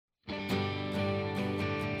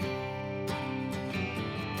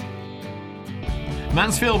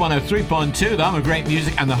Mansfield 103.2, the home of great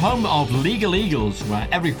music and the home of Legal Eagles, where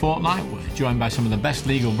every fortnight we're joined by some of the best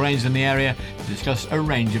legal brains in the area to discuss a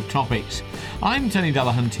range of topics. I'm Tony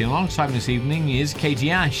Delahunty, and alongside me this evening is Katie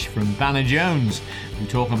Ash from Banner Jones. We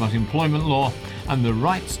talk about employment law and the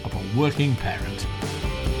rights of a working parent.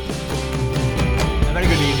 A very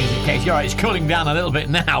good evening, Katie. All right, it's cooling down a little bit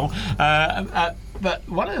now. But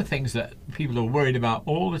one of the things that people are worried about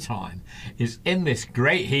all the time is in this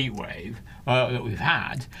great heat wave that we've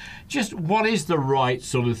had, just what is the right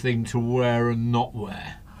sort of thing to wear and not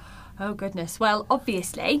wear? Oh, goodness. Well,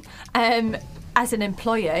 obviously, as an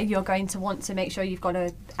employer, you're going to want to make sure you've got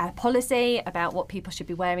a policy about what people should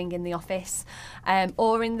be wearing in the office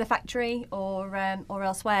or in the factory or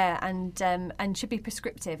elsewhere, and should be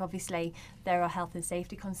prescriptive. Obviously, there are health and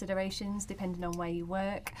safety considerations depending on where you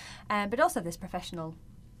work, but also there's professional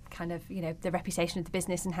kind of, the reputation of the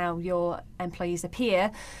business and how your employees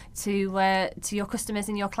appear to your customers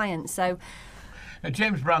and your clients. So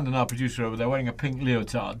James Brandon, our producer over there, wearing a pink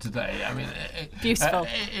leotard today. I mean, beautiful.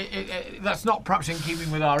 That's not perhaps in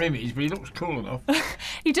keeping with our image, but he looks cool enough.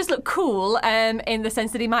 He does look cool in the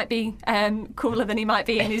sense that he might be cooler than he might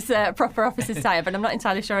be in his proper office attire, but I'm not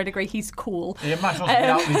entirely sure I'd agree he's cool. He might as well be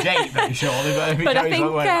out the gate, very surely. But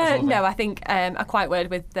I think a quiet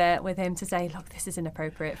word with him to say, look, this is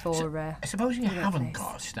inappropriate for. So, supposing you haven't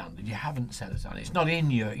got a standard, you haven't set it down, it's not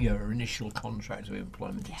in your initial contract of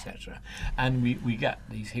employment, etc., and we get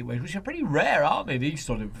these heat waves, which are pretty rare, aren't they? These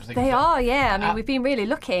sort of things. They are, yeah. I mean, we've been really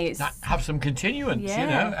lucky. Have some continuance,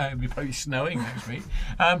 It'll be probably snowing next week.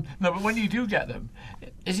 No, but when you do get them,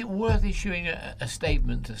 is it worth issuing a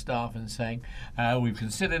statement to staff and saying, we've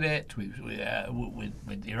considered it,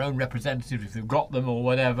 with your own representatives, if they've got them or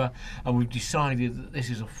whatever, and we've decided that this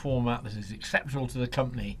is a format that is acceptable to the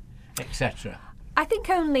company, etc.? I think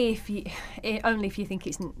only if you think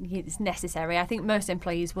it's necessary. I think most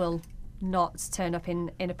employees will not turn up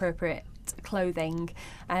in inappropriate clothing,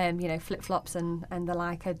 flip-flops and the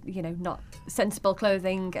like are, not sensible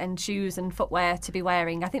clothing and shoes and footwear to be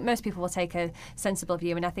wearing. I think most people will take a sensible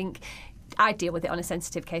view, and I think I deal with it on a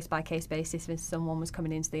sensitive case-by-case basis if someone was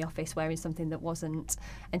coming into the office wearing something that wasn't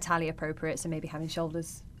entirely appropriate, so maybe having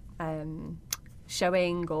shoulders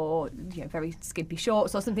showing, or very skimpy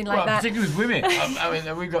shorts or something like that. Particularly with women. I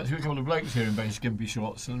mean, we've got a couple of blokes here in very skimpy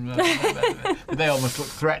shorts, and but they almost look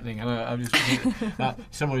threatening. And I'm just thinking,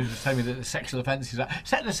 someone was just telling me that the Sexual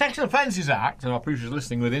Offences Act, and our producer's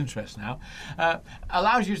listening with interest now,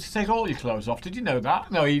 allows you to take all your clothes off. Did you know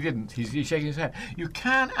that? No, he didn't. He's shaking his head. You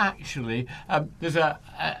can actually. There's one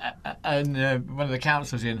of the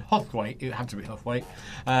councillors in Huthwaite, it had to be Huthwaite,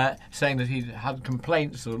 saying that he'd had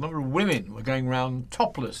complaints that a number of women were going around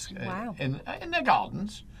topless in their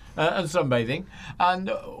gardens and sunbathing, and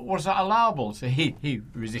was that allowable? So he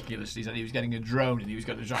ridiculously said he was getting a drone and he was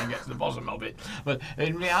going to try and get to the bottom of it. But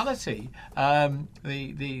in reality,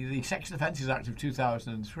 the Sexual Offences Act of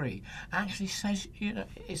 2003 actually says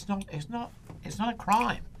it's not a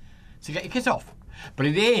crime to get your kit off, but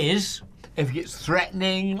it is if it's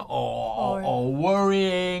threatening or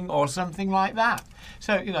worrying or something like that.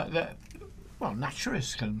 So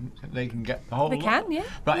naturalists can get the whole lot. They can, yeah.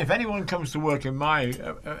 But if anyone comes to work in my,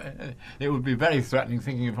 it would be very threatening,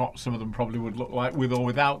 thinking of what some of them probably would look like with or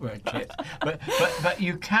without their kit. but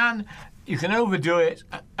you can overdo it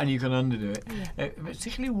and you can underdo it. Yeah.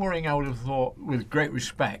 Particularly worrying, I would have thought, with great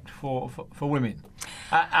respect for women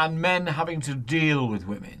and men having to deal with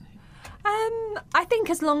women. I think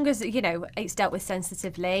as long as, it's dealt with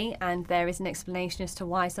sensitively and there is an explanation as to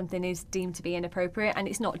why something is deemed to be inappropriate, and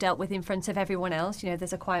it's not dealt with in front of everyone else,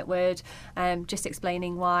 there's a quiet word just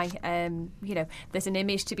explaining why, there's an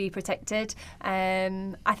image to be protected.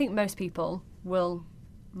 I think most people will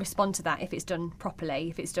respond to that if it's done properly,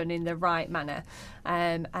 if it's done in the right manner,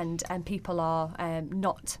 and people are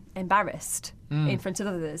not embarrassed in front of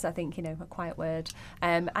others. I think a quiet word,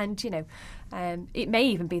 it may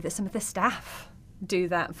even be that some of the staff do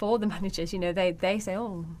that for the managers. They say,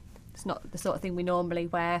 oh, it's not the sort of thing we normally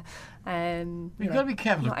wear. You've got to be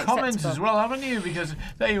careful of comments as well, haven't you? Because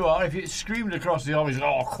there you are, if it's screamed across the office,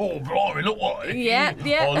 oh, cool, blimey, look what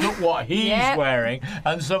or look what he's wearing,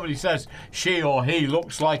 and somebody says she or he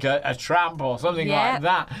looks like a tramp or something like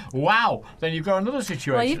that, wow, then you've got another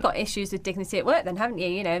situation. Well, you've got issues with dignity at work then, haven't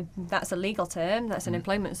you? That's a legal term, that's an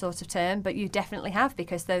employment sort of term, but you definitely have,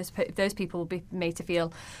 because those people will be made to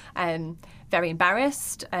feel very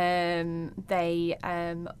embarrassed. They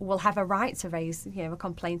will have a right to raise, a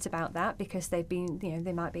complaint about that, because they've been,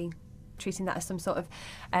 they might be treating that as some sort of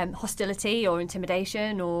hostility or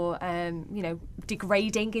intimidation or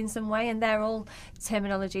degrading in some way, and they're all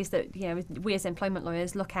terminologies that we as employment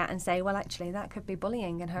lawyers look at and say, well, actually that could be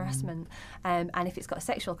bullying and harassment, and if it's got a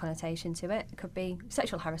sexual connotation to it, it could be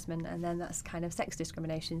sexual harassment, and then that's kind of sex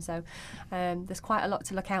discrimination. So there's quite a lot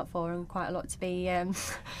to look out for and quite a lot to be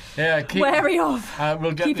wary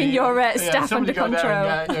of. Keeping your staff under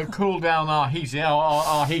control. Cool down our heating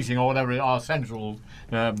or whatever, our central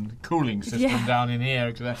cooling system down in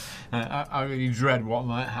here, because I really dread what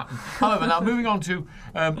might happen. However, now moving on to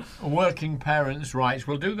working parents' rights,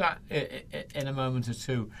 we'll do that in a moment or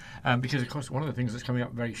two, because of course one of the things that's coming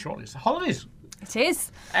up very shortly is the holidays. It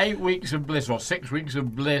is. 8 weeks of bliss, or 6 weeks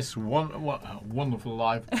of bliss. What a wonderful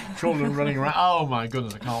life. Children running around. Oh my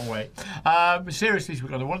goodness, I can't wait. Seriously, we're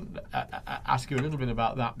going to ask you a little bit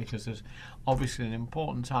about that, because there's obviously an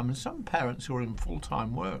important time, and some parents who are in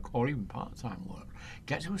full-time work or even part-time work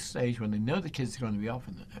get to a stage when they know the kids are going to be off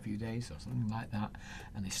in a few days or something like that,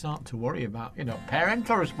 and they start to worry about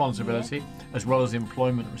parental responsibility as well as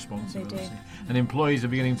employment responsibility. And employees are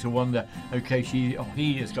beginning to wonder, okay, she or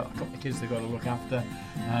he has got a couple of kids they've got to look after.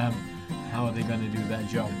 How are they going to do their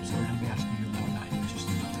job? So we're going to be asking you about that in just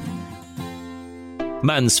a moment.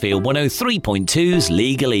 Mansfield 103.2's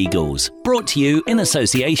Legal Eagles, brought to you in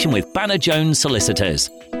association with Banner Jones Solicitors.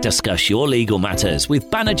 Discuss your legal matters with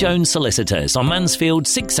Banner Jones Solicitors on Mansfield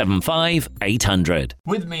 675 800.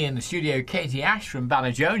 With me in the studio, Katie Ash from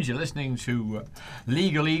Banner Jones. You're listening to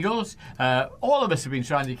Legal Eagles. All of us have been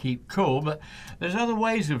trying to keep cool, but there's other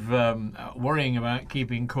ways of worrying about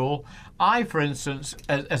keeping cool. I, for instance,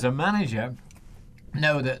 as a manager,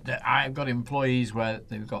 know that I've got employees where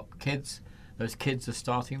they've got kids. Those kids are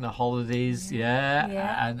starting the holidays,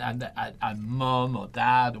 and mum or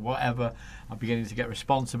dad or whatever are beginning to get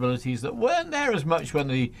responsibilities that weren't there as much when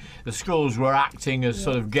the schools were acting as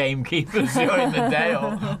sort of gamekeepers during the day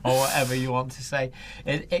or whatever you want to say.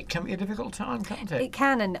 It can be a difficult time, can't it? It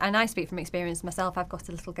can, and I speak from experience myself. I've got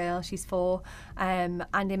a little girl, she's 4, and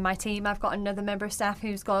in my team I've got another member of staff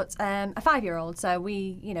who's got a 5-year-old. So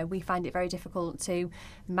we find it very difficult to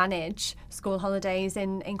manage school holidays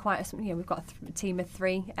in quite a, we've got a team of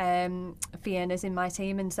 3 Fiona's in my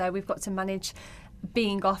team, and so we've got to manage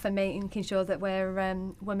being off and making sure that we're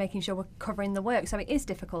making sure we're covering the work. So it is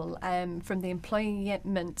difficult from the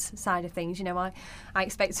employment side of things. I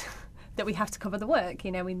expect that we have to cover the work.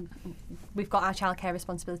 We've got our childcare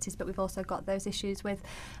responsibilities, but we've also got those issues with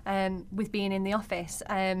being in the office,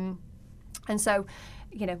 and so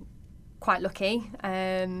quite lucky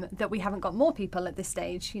that we haven't got more people at this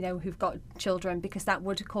stage, who've got children, because that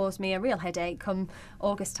would cause me a real headache come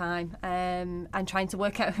August time, and trying to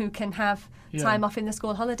work out who can have time off in the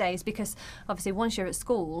school holidays, because obviously once you're at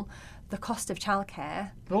school, the cost of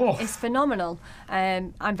childcare is phenomenal.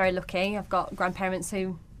 I'm very lucky. I've got grandparents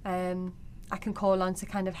who I can call on to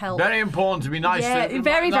kind of help. Very important to be nice to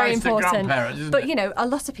very important. Grandparents, isn't but it? A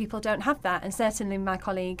lot of people don't have that, and certainly my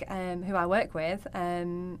colleague who I work with,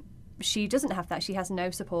 she doesn't have that. She has no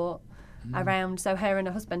support around, so her and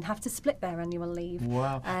her husband have to split their annual leave.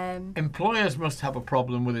 Wow. Employers must have a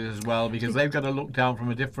problem with it as well, because they've got to look down from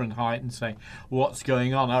a different height and say, what's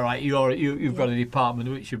going on? All right, you've got a department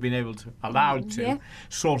which you've been allowed to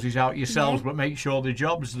sort it out yourselves, but make sure the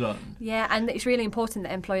job's done. Yeah, and it's really important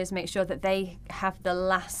that employers make sure that they have the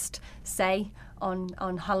last say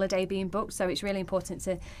on holiday being booked. So it's really important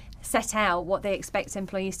to set out what they expect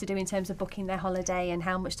employees to do in terms of booking their holiday and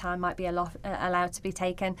how much time might be allowed to be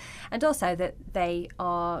taken, and also that they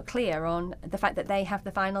are clear on the fact that they have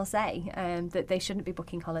the final say, that they shouldn't be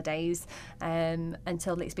booking holidays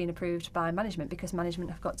until it's been approved by management, because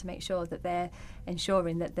management have got to make sure that they're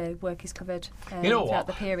ensuring that the work is covered throughout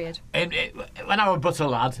the period. When I was but a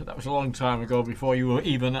lad, that was a long time ago, before you were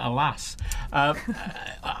even a lass,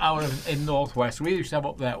 I was in North West. We used to have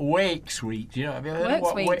up there Wakes Week. Have you heard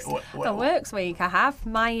of Week? Works Week, I have.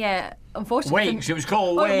 My unfortunately Wakes, it was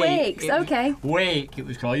called Wake. Wakes, okay. Wake, it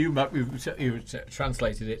was called. You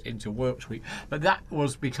translated it into Works Week, but that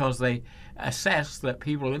was because they assessed that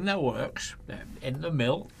people in their works, in the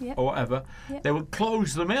mill or whatever, they would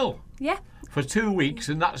close the mill. Yeah. For 2 weeks,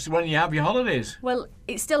 and that's when you have your holidays. Well,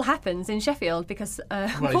 it still happens in Sheffield, because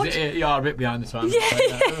you are a bit behind the times.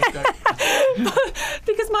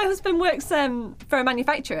 Because my husband works for a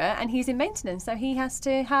manufacturer and he's in maintenance, so he has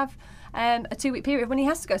to have a 2-week period when he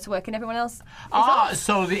has to go to work and everyone else is Ah, off.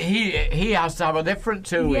 so he has to have a different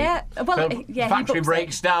 2 weeks. Yeah, well, The yeah, he factory books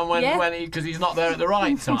breaks it. down Yeah. because he's not there at the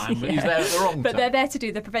right time, but he's there at the wrong But time. they're there to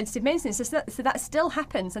do the preventative maintenance. So that still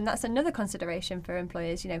happens, and that's another consideration for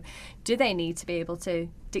employers. Do they need to be able to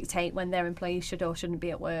dictate when their employees should or shouldn't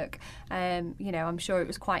be at work? I'm sure it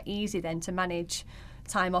was quite easy then to manage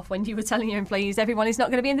time off when you were telling your employees everyone is not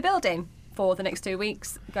going to be in the building for the next 2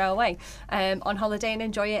 weeks, go away on holiday and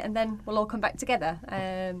enjoy it, and then we'll all come back together.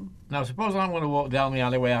 Now, suppose I'm going to walk down the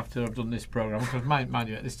alleyway after I've done this programme, because mind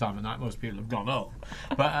you, at this time of night, most people have gone home.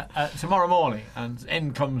 But tomorrow morning, and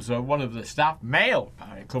in comes one of the staff, male.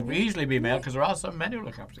 It could easily be male, because there are some men who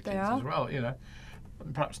look after kids as well,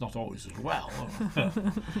 Perhaps not always as well.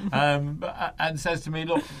 And says to me,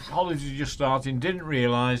 look, holidays are just starting, didn't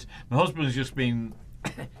realise, my husband's just been...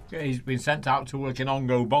 he's been sent out to work in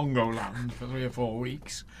Ongo Bongo land for 3 or 4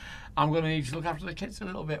 weeks. I'm going to need to look after the kids a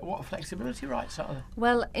little bit. What flexibility rights are there?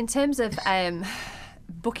 Well, in terms of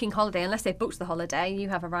booking holiday, unless they've booked the holiday, you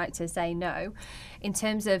have a right to say no. In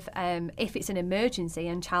terms of if it's an emergency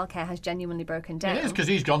and childcare has genuinely broken down... It is, because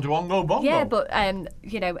he's gone to Ongo Bongo. Yeah, but,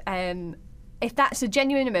 if that's a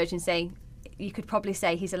genuine emergency, you could probably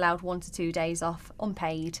say he's allowed 1 to 2 days off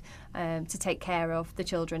unpaid to take care of the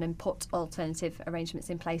children and put alternative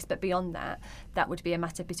arrangements in place. But beyond that, that would be a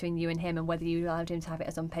matter between you and him, and whether you allowed him to have it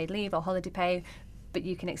as unpaid leave or holiday pay. But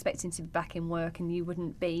you can expect him to be back in work, and you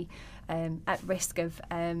wouldn't be at risk of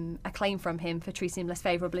a claim from him for treating him less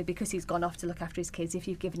favourably because he's gone off to look after his kids if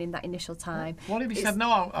you've given him that initial time. What if he said,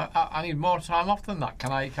 no, I need more time off than that?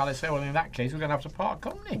 Can I say, well, in that case, we're going to have to part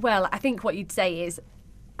company? Well, I think what you'd say is,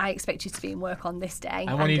 I expect you to be in work on this day.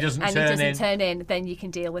 And when he doesn't turn in, then you can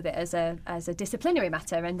deal with it as a disciplinary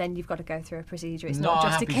matter, and then you've got to go through a procedure. It's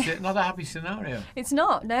not just not a happy scenario. It's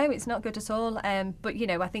not. No, it's not good at all. But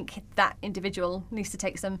I think that individual needs to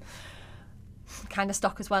take some kind of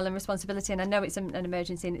stock as well and responsibility. And I know it's an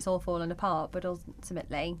emergency and it's all fallen apart, but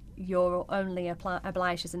ultimately you're only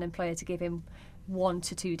obliged as an employer to give him 1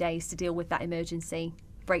 to 2 days to deal with that emergency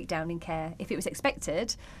breakdown in care. If it was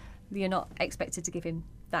expected, you're not expected to give him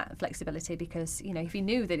that flexibility, because if you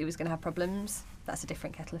knew that he was going to have problems, that's a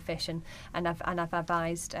different kettle of fish. And I've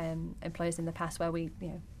advised employers in the past where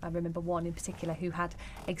I remember one in particular who had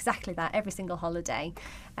exactly that. Every single holiday,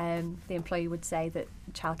 the employee would say that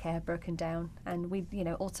childcare had broken down, and we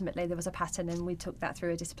ultimately there was a pattern, and we took that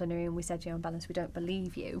through a disciplinary, and we said, on balance, we don't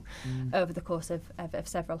believe you over the course of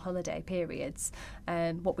several holiday periods.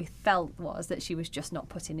 What we felt was that she was just not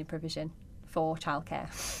putting in provision for childcare.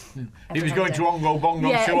 He was going to Ongo Bongo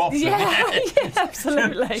too often. Yeah,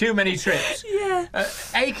 absolutely. Too many trips. Yeah.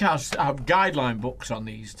 ACAS have guideline books on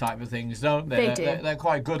these type of things, don't they? They do. They're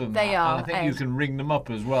quite good on that. They are. And I think you can ring them up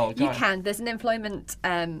as well. You can. There's an employment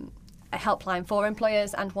a helpline for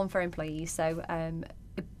employers and one for employees. So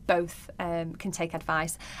both can take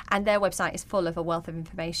advice, and their website is full of a wealth of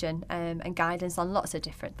information and guidance on lots of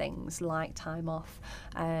different things, like time off,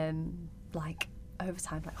 like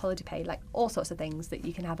overtime, like holiday pay, like all sorts of things that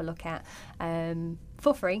you can have a look at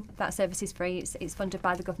for free. That service is free. It's funded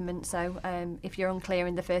by the government. So if you're unclear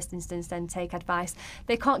in the first instance, then take advice.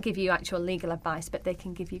 They can't give you actual legal advice, but they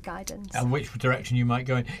can give you guidance. And which direction you might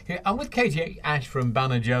go in. I'm with Katie Ash from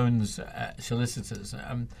Banner Jones Solicitors,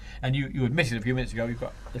 and you admitted a few minutes ago you've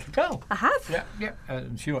got a little girl. I have. Yeah.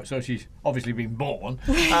 So she's obviously been born.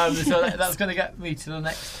 So that's going to get me to the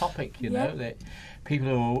next topic. That people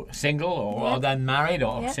who are single or are then married,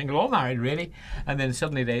 or single or married really, and then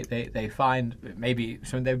suddenly they find maybe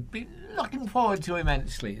something they've been looking forward to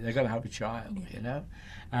immensely. They're going to have a child,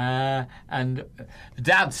 and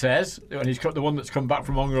Dad says, when he's got the one that's come back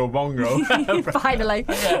from Ongo Bongo, finally,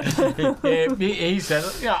 he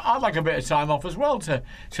says, I'd like a bit of time off as well to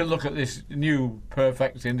look at this new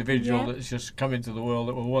perfect individual that's just come into the world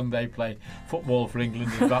that will one day play football for England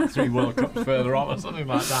in about 3 World Cups further on or something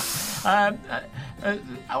like that.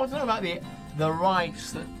 I want to know about the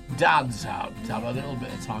rights that dads have to have a little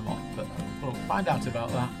bit of time off, but we'll find out about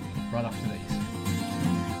that right after these.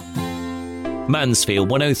 Mansfield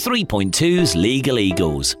 103.2's Legal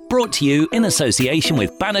Eagles, brought to you in association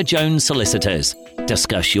with Banner Jones Solicitors.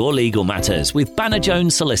 Discuss your legal matters with Banner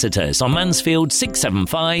Jones Solicitors on Mansfield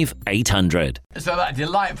 675 800. So that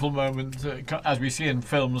delightful moment, as we see in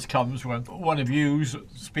films, comes when one of you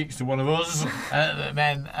speaks to one of us, the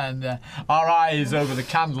men, and our eyes over the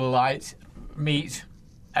candlelight meet,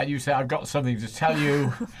 and you say, I've got something to tell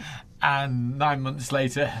you. And 9 months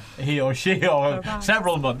later, he or she, or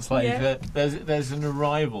several months later, there's an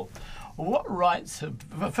arrival. what rights?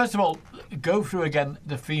 First of all, go through again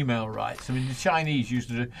the female rights. I mean, the Chinese used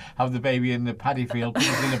to have the baby in the paddy field, put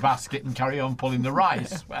it in a basket, and carry on pulling the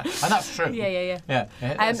rice, and that's true. Yeah.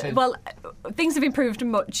 Well, things have improved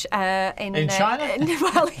much in China.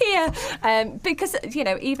 Here, because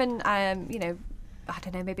even I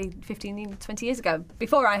don't know, maybe 15, 20 years ago,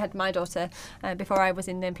 before I had my daughter, before I was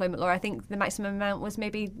in employment law, I think the maximum amount was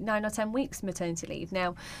maybe 9 or 10 weeks maternity leave.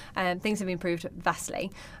 Now, things have improved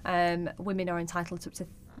vastly. Women are entitled to up to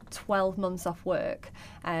 12 months off work.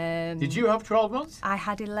 Did you have 12 months? I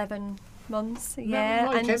had 11 months, You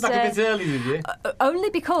came back a bit early, did you? Only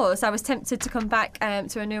because I was tempted to come back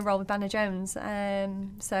to a new role with Banner Jones.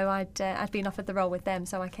 So I'd been offered the role with them,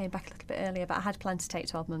 so I came back a little bit earlier, but I had planned to take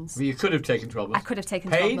 12 months. Well, you could have taken 12 months. I could have taken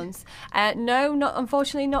paid? 12 months. No,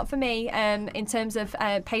 unfortunately not for me. In terms of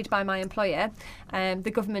paid by my employer,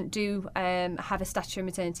 the government do have a statutory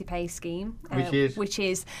maternity pay scheme, which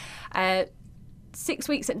is 6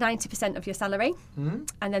 weeks at 90% of your salary,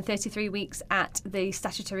 and then 33 weeks at the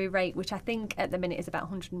statutory rate, which I think at the minute is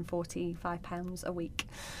about £145 a week.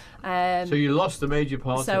 So you lost the major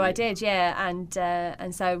part. So I did, yeah,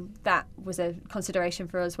 and so that was a consideration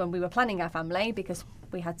for us when we were planning our family, because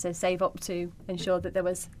we had to save up to ensure that there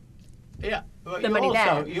was the money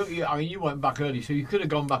there. You went back early, so you could have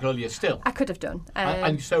gone back earlier still. I could have done.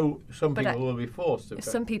 And so some people will be forced to.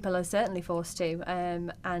 Some people are certainly forced to.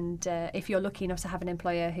 And if you're lucky enough to have an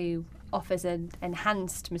employer who offers an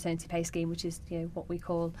enhanced maternity pay scheme, which is what we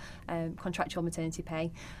call contractual maternity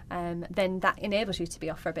pay, then that enables you to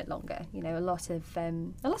be off for a bit longer. A lot of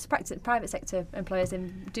private sector employers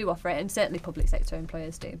do offer it, and certainly public sector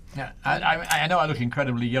employers do. Yeah, I know I look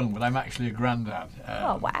incredibly young, but I'm actually a granddad.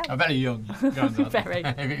 Oh wow! A very young granddad. Very.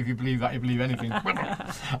 If you believe that, you believe anything.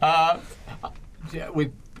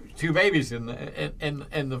 With 2 babies in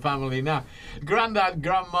the family now, granddad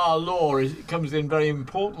grandma law comes in very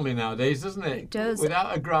importantly nowadays, doesn't it? It does.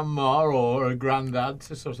 Without a grandma or a granddad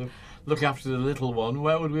to sort of look after the little one,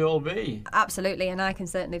 where would we all be? Absolutely, and I can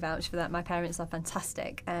certainly vouch for that. My parents are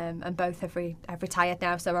fantastic, and both have retired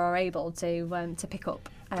now, so are able to pick up.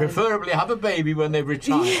 Preferably have a baby when they've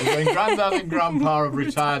retired. When granddad and grandpa have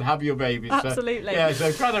retired, have your babies. Absolutely. So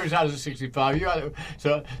granddad retires at 65.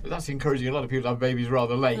 So that's encouraging a lot of people to have babies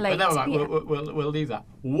rather late. But never mind, we'll leave that.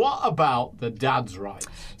 What about the dad's rights?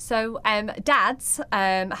 So dads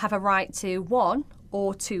have a right to 1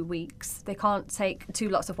 or 2 weeks. They can't take 2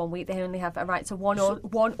 lots of 1 week. They only have a right to one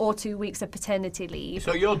or 2 weeks of paternity leave.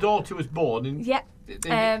 So your daughter was born in... Yep.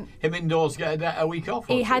 Him indoors get a week off?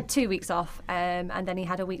 He had 2 weeks off, and then he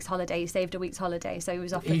had a week's holiday. He saved a week's holiday, so he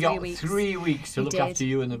was off for 3 weeks. He got 3 weeks to look after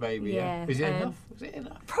you and the baby. Yeah. Is it enough? Was it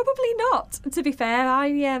enough? Probably not, to be fair.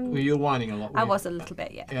 Were you whining a lot? I was a little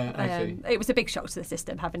bit, yeah. Yeah, I see. It was a big shock to the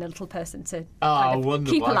system, having a little person to wonderful.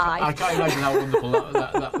 keep alive. I can't imagine how wonderful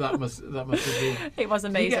that must have been. It was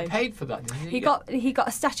amazing. Did he get paid for that? He got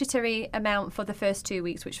a statutory amount for the first 2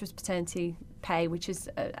 weeks, which was paternity pay, which is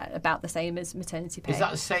about the same as maternity pay. Is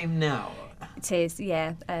that the same now? It is,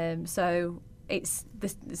 yeah. So it's the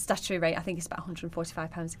statutory rate, I think, is about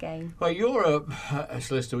 £145 a game. Well, you're a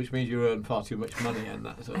solicitor, which means you earn far too much money and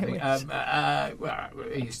that sort of thing. Well,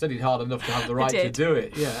 you studied hard enough to have the right to do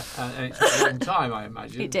it, yeah. And it took a long time, I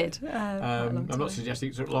imagine. It did. I'm not suggesting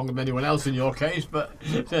it took longer than anyone else in your case, but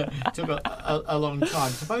it took a long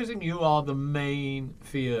time. Supposing you are the main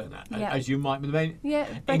fee earner, as you might be the main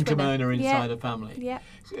income earner inside a family. Yeah.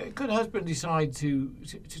 Could a husband decide to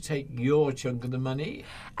take your chunk of the money?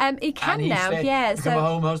 He can now, Become a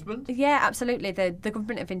home husband? Yeah, absolutely. The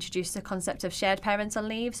government have introduced the concept of shared parental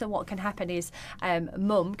leave. So what can happen is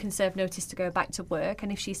mum can serve notice to go back to work,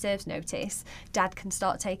 and if she serves notice, dad can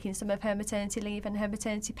start taking some of her maternity leave and her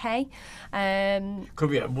maternity pay.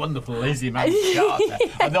 Could be a wonderful lazy man start.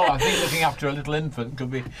 Although I think looking after a little infant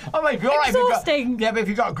could be... Oh, maybe you're exhausting. But if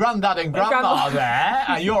you've got granddad and grandma there,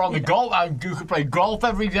 and you're on the golf, and you could play golf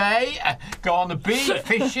every day, go on the beach,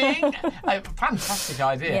 fishing. Fantastic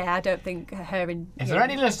idea. Yeah, I don't think her and... Is there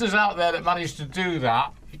any listeners out there that managed to do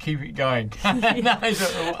that? Keep it going.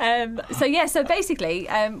 So basically,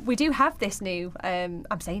 we do have this new, I'm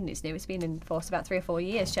saying it's new, it's been in force about 3 or 4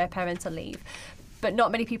 years, shared parental leave. But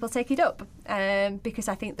not many people take it up because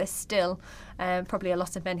I think there's still probably a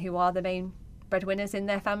lot of men who are the main breadwinners in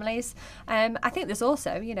their families. I think there's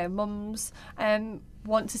also, mums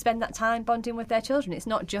want to spend that time bonding with their children. It's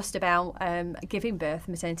not just about giving birth,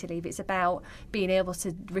 maternity leave. It's about being able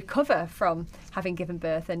to recover from having given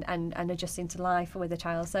birth and adjusting to life with a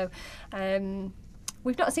child. So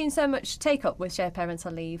We've not seen so much take up with shared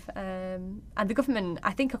parental leave, and the government,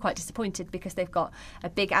 I think, are quite disappointed because they've got a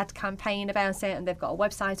big ad campaign about it and they've got a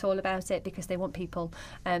website all about it because they want people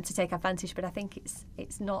to take advantage. But I think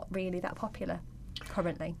it's not really that popular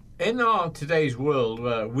currently. In our today's world,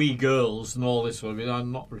 where we girls and all this sort of thing,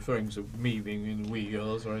 I'm not referring to me being in we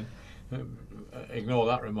girls, or ignore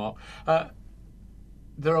that remark.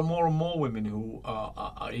 There are more and more women who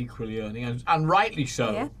are equally earning, and rightly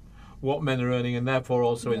so. Yeah. What men are earning, and therefore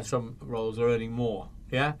also in some roles are earning more.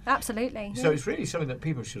 Yeah, absolutely. So it's really something that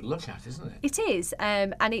people should look at, isn't it? It is,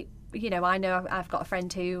 and it. I know I've got a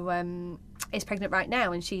friend who is pregnant right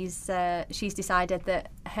now, and she's decided that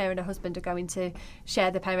her and her husband are going to share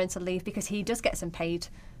the parental leave because he does get some paid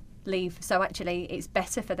leave. So actually, it's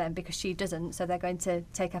better for them because she doesn't. So they're going to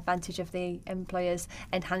take advantage of the employer's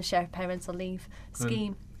enhanced shared parental leave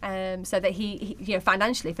scheme. So that he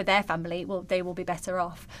financially for their family, they will be better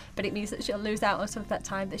off. But it means that she'll lose out on some of that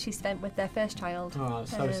time that she spent with their first child. Oh, that's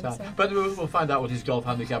so sad. So. But we'll find out what his golf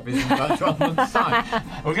handicap is in about 12 months' time.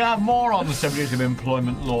 We're going to have more on the subject of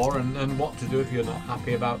employment law and what to do if you're not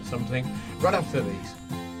happy about something right after these.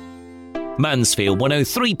 Mansfield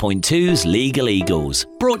 103.2's Legal Eagles,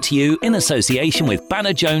 brought to you in association with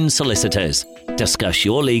Banner Jones Solicitors. Discuss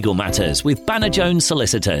your legal matters with Banner Jones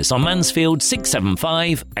Solicitors on Mansfield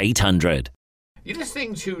 675 800. You're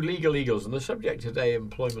listening to Legal Eagles, and the subject today,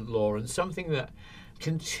 employment law, and something that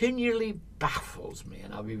continually baffles me,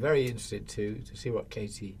 and I'll be very interested to see what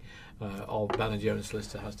Katie of Banner Jones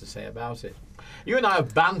Solicitor has to say about it. You and I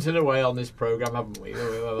have bantered away on this programme, haven't we? We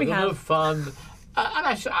have a lot of fun. And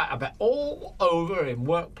I bet all over in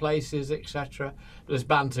workplaces, etc., there's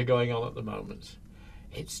banter going on at the moment.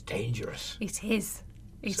 It's dangerous. It is.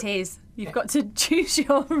 It is. You've got to choose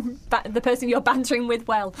the person you're bantering with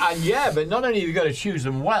well. And but not only have you got to choose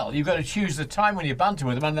them well, you've got to choose the time when you banter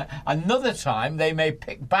with them. And another time, they may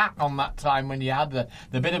pick back on that time when you had the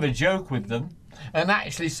bit of a joke with them and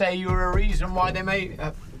actually say you were a reason why they may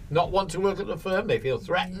not want to work at the firm. They feel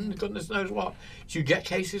threatened, goodness knows what. Do you get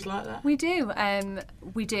cases like that? We do.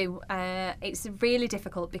 It's really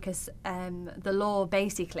difficult because the law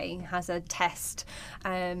basically has a test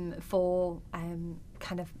for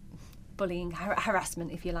kind of bullying,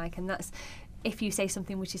 harassment, if you like, and that's if you say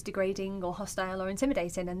something which is degrading or hostile or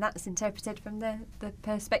intimidating, and that's interpreted from the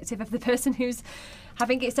perspective of the person who's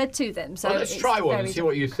having it said to them. So let's try one and see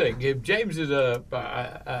what you think. If James is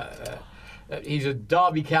he's a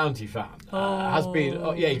Derby County fan. Has been.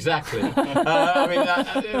 Oh, yeah, exactly. We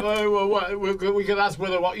could ask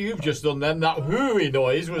whether what you've just done then, that hooey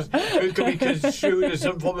noise, could be construed as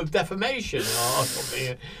some form of defamation or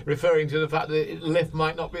something, referring to the fact that the lift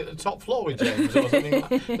might not be at the top floor with James or something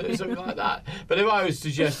like that. But if I was to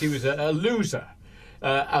suggest he was a loser,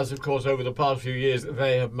 as of course over the past few years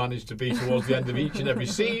they have managed to be towards the end of each and every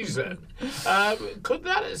season. Could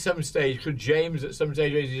James at some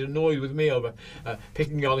stage, he's annoyed with me over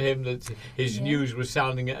picking on him that his news was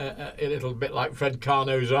sounding a little bit like Fred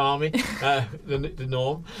Carno's army, the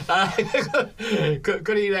norm.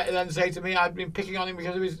 Could he then say to me, I've been picking on him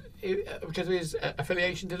because of his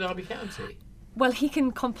affiliation to Derby County? Well, he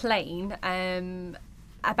can complain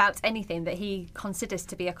about anything that he considers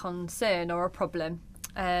to be a concern or a problem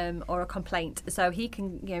or a complaint. So he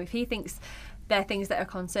can, if he thinks they're things that are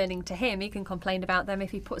concerning to him, he can complain about them.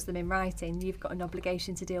 If he puts them in writing, you've got an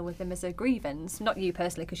obligation to deal with them as a grievance. Not you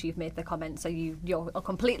personally, because you've made the comment, so you're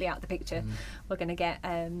completely out of the picture. We're going to get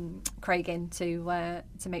Craig in to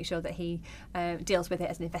make sure that he deals with it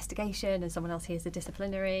as an investigation, and someone else hears the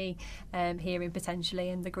disciplinary hearing potentially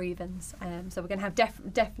and the grievance. So we're going to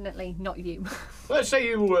have definitely not you. Let's say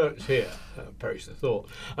you worked here, perish the thought,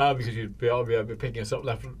 because you'd be picking us up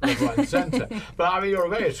left, right and centre. But you're a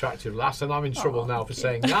very attractive lass, and I'm in trouble now for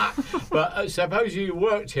saying that. But suppose you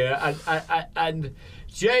worked here and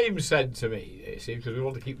James said to me, you see, because we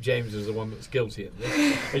want to keep James as the one that's guilty of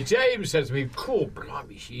this, and James said to me, cool,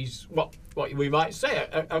 blimey, she's what we might say,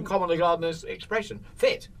 a common gardener's expression,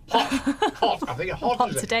 fit, hot. I think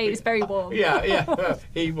hot today is very warm. Yeah.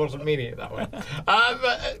 He wasn't meaning it that way.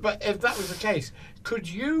 But if that was the case, could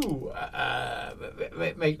you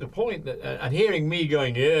make the point that, and hearing me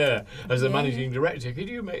going, as the managing director, could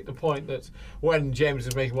you make the point that when James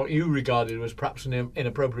was making what you regarded was perhaps an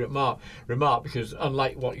inappropriate remark, because unlike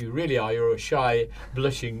unlike what you really are, you're a shy,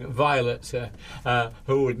 blushing violet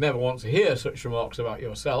who would never want to hear such remarks about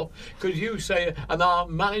yourself. Could you say, and our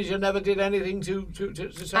manager never did anything to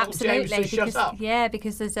tell James to shut up? Yeah,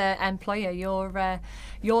 because as an employer,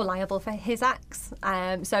 you're liable for his acts.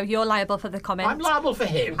 So you're liable for the comments. I'm liable for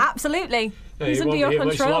him. Absolutely. Yeah, He's you under won't your be here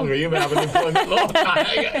much control. longer. You may have an employment law plan.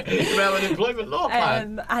 You may have an employment law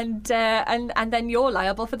plan. And then you're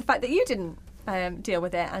liable for the fact that you didn't deal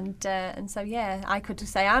with it. And so yeah, I could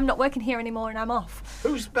just say I'm not working here anymore and I'm off.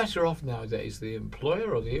 Who's better off nowadays, the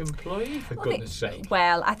employer or the employee? For goodness' sake.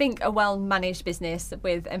 Well, I think a well-managed business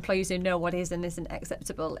with employees who know what is and isn't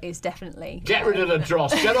acceptable is definitely. Get rid of the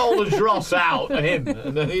dross. Get all the dross out of him,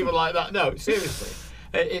 and then even like that. No,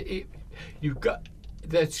 seriously, you've got.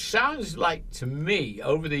 That sounds like to me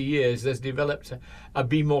over the years there's developed a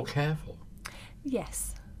be more careful.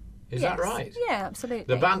 Yes. Is that right? Yeah,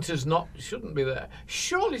 absolutely. The banter's shouldn't be there.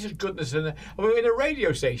 Surely, to goodness, in a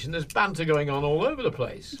radio station, there's banter going on all over the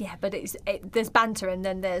place. Yeah, but there's banter and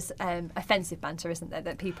then there's offensive banter, isn't there,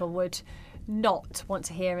 that people would not want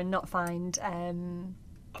to hear and not find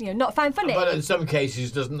not find funny. But in some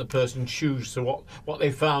cases, doesn't the person choose to what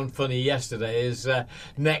they found funny yesterday is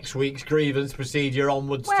next week's grievance procedure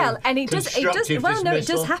onwards to constructive dismissal? No, it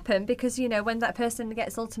does happen because, when that person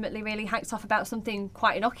gets ultimately really hacked off about something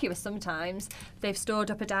quite innocuous sometimes, they've stored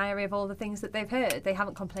up a diary of all the things that they've heard. They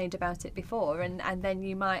haven't complained about it before, and then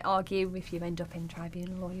you might argue, if you end up in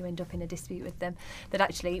tribunal or you end up in a dispute with them, that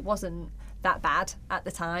actually it wasn't that bad at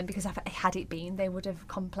the time, because had it been, they would have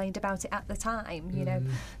complained about it at the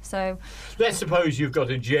time, So let's suppose you've got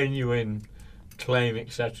a genuine claim,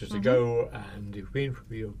 etc., to go, and you've been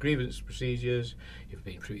through your grievance procedures, you've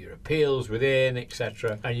been through your appeals within,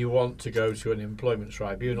 etc., and you want to go to an employment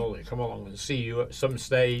tribunal. They come along and see you at some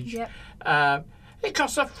stage. Yep. It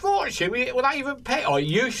costs a fortune without even paying, or it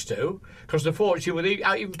used to cost a fortune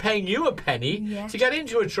without even paying you a penny to get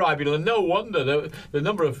into a tribunal. And no wonder the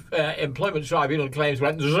number of employment tribunal claims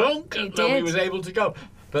went zonk and nobody was able to go.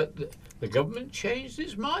 But the government changed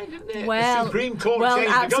its mind, didn't it? The Supreme Court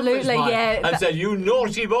changed the government's mind and said, "You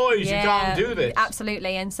naughty boys, you can't do this."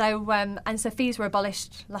 Absolutely, and so fees were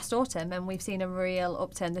abolished last autumn, and we've seen a real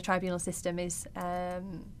upturn. The tribunal system is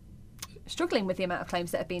struggling with the amount of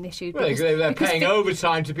claims that have been issued. Well, they're paying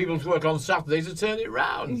overtime to people to work on Saturdays to turn it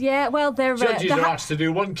round. Yeah, well, judges are asked to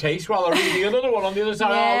do one case while they're reading another one on the other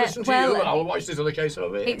side. I'll listen to you and I'll watch this other case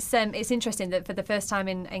over here. It's interesting that for the first time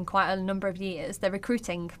in quite a number of years, they're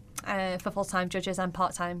recruiting for full-time judges and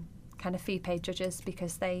part-time kind of fee-paid judges,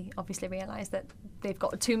 because they obviously realise that they've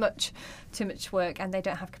got too much work and they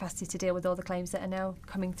don't have capacity to deal with all the claims that are now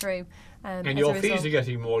coming through. And your fees are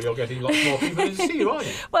getting more. You're getting lots more people in to see you, aren't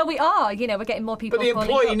you? Well, we are. We're getting more people. But the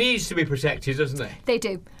employee needs to be protected, doesn't they? They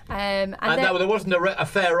do. And there wasn't a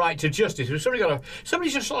fair right to justice. If somebody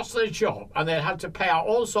just lost their job and they had to pay out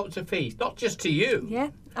all sorts of fees, not just to you. Yeah,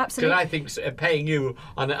 absolutely. Because I think paying you,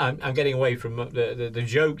 and I'm getting away from the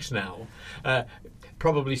jokes now,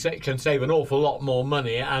 probably can save an awful lot more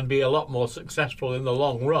money and be a lot more successful in the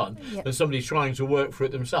long run than somebody trying to work for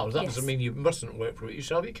it themselves. That doesn't mean you mustn't work for it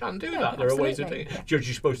yourself. You can do that. There are ways of doing it. Judge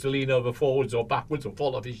is supposed to lean over forwards or backwards or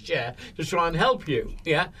fall off his chair to try and help you.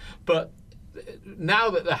 Yeah, but now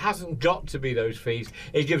that there hasn't got to be those fees,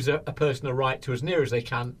 it gives a person a right to, as near as they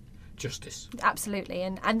can, justice. Absolutely,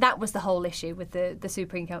 and that was the whole issue with the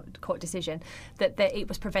Supreme Court decision, that it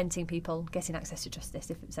was preventing people getting access to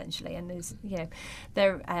justice, essentially. And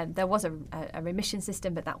there was a remission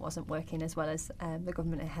system, but that wasn't working as well as the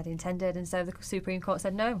government had intended, and so the Supreme Court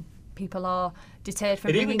said no. People are deterred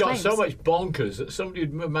from bringing claims. It even got so much bonkers that somebody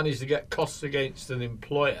had managed to get costs against an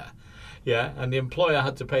employer. Yeah, and the employer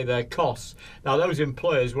had to pay their costs. Now, those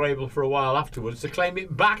employers were able for a while afterwards to claim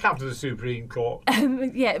it back after the Supreme Court.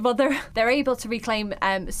 Well, they're able to reclaim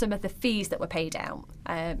some of the fees that were paid out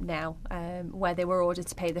now, where they were ordered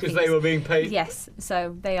to pay the fees. Because they were being paid? Yes,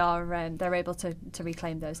 so they're able to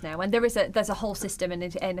reclaim those now. And there's a whole system, and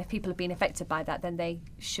if people have been affected by that, then they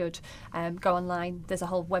should go online. There's a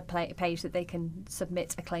whole web page that they can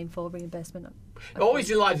submit a claim for reimbursement. Always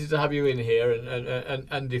delighted to have you in here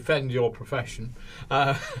and defend your profession,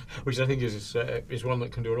 which I think is one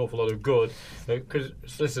that can do an awful lot of good. Because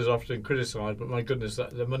solicitors are often criticised, but my goodness,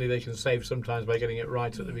 the money they can save sometimes by getting it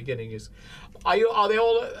right at the beginning is. Are they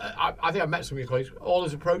all? I think I've met some of your colleagues. All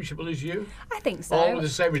as approachable as you? I think so. All with the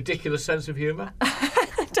same ridiculous sense of humour.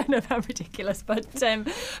 I don't know about ridiculous, but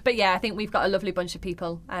yeah, I think we've got a lovely bunch of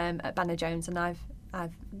people at Banner Jones, and I've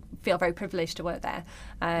feel very privileged to work there.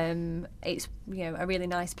 It's a really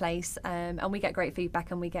nice place, and we get great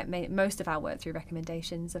feedback, and we get most of our work through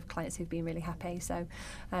recommendations of clients who've been really happy. So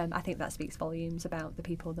I think that speaks volumes about the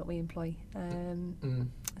people that we employ.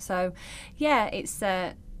 So yeah, it's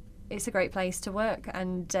a great place to work,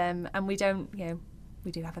 and we don't, we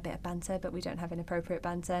do have a bit of banter, but we don't have inappropriate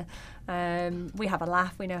banter. We have a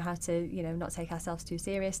laugh. We know how to, not take ourselves too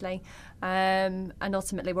seriously. And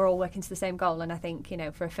ultimately, we're all working to the same goal. And I think,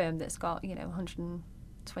 for a firm that's got,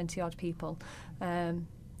 120 odd people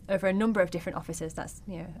over a number of different offices, that's,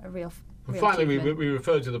 a real. And finally, we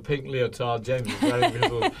referred to the pink leotard. James is very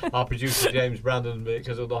visible. Our producer, James Brandon,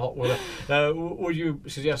 because of the hot weather. Would you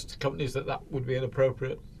suggest to companies that would be an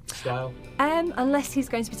appropriate style? Unless he's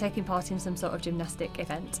going to be taking part in some sort of gymnastic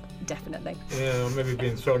event, definitely. Yeah, or maybe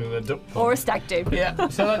being thrown in a duck pond. Or a stag do. Yeah,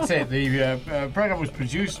 so that's it. The programme was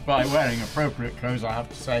produced by wearing appropriate clothes, I have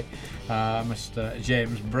to say, Mr.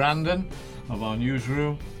 James Brandon of our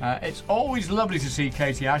newsroom. It's always lovely to see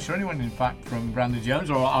Katie Ash, or anyone, in fact, from Brandon Jones,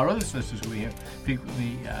 or our other solicitors we hear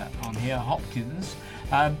frequently on here, Hopkins.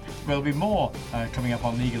 There'll be more coming up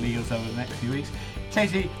on Legal Eagles over the next few weeks.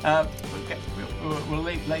 Katie, we'll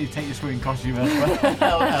let you take your swimming costume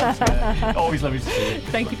elsewhere. Always lovely to see you.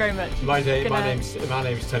 Thank you very much. My name's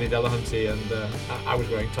Tony Delahunty, and I was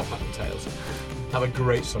wearing top hat and tails. Have a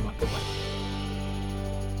great summer. Goodbye.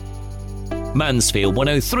 Mansfield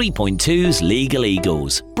 103.2's Legal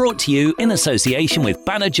Eagles, brought to you in association with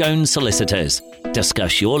Banner Jones Solicitors.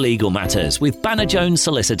 Discuss your legal matters with Banner Jones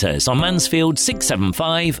Solicitors on Mansfield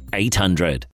 675 800.